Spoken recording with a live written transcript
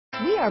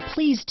We are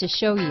pleased to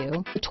show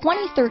you the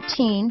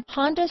 2013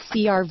 Honda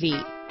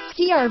CR-V.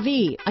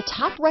 CR-V, a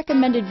top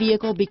recommended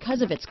vehicle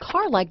because of its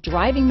car-like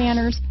driving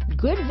manners,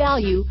 good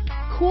value,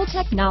 cool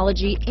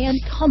technology,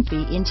 and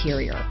comfy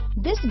interior.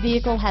 This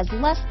vehicle has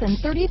less than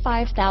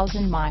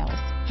 35,000 miles.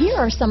 Here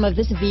are some of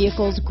this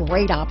vehicle's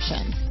great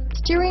options: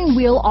 steering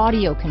wheel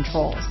audio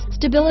controls,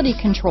 stability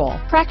control,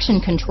 traction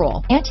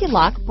control,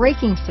 anti-lock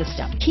braking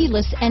system,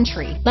 keyless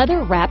entry,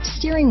 leather-wrapped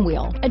steering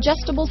wheel,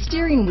 adjustable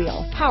steering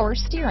wheel, power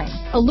steering,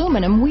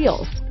 aluminum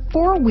wheels,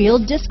 four-wheel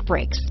disc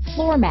brakes,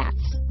 floor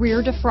mats,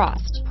 rear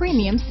defrost,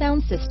 premium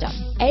sound system,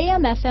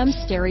 AM/FM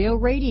stereo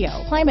radio,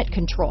 climate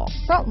control,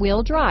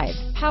 front-wheel drive,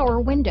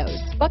 power windows,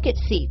 bucket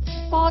seats,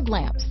 fog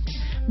lamps.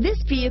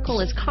 This vehicle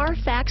is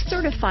Carfax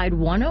certified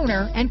one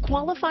owner and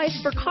qualifies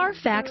for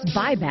Carfax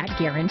buyback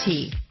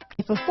guarantee.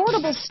 If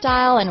affordable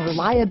style and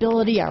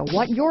reliability are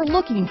what you're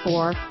looking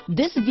for,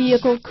 this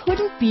vehicle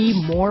couldn't be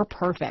more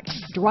perfect.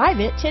 Drive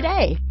it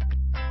today.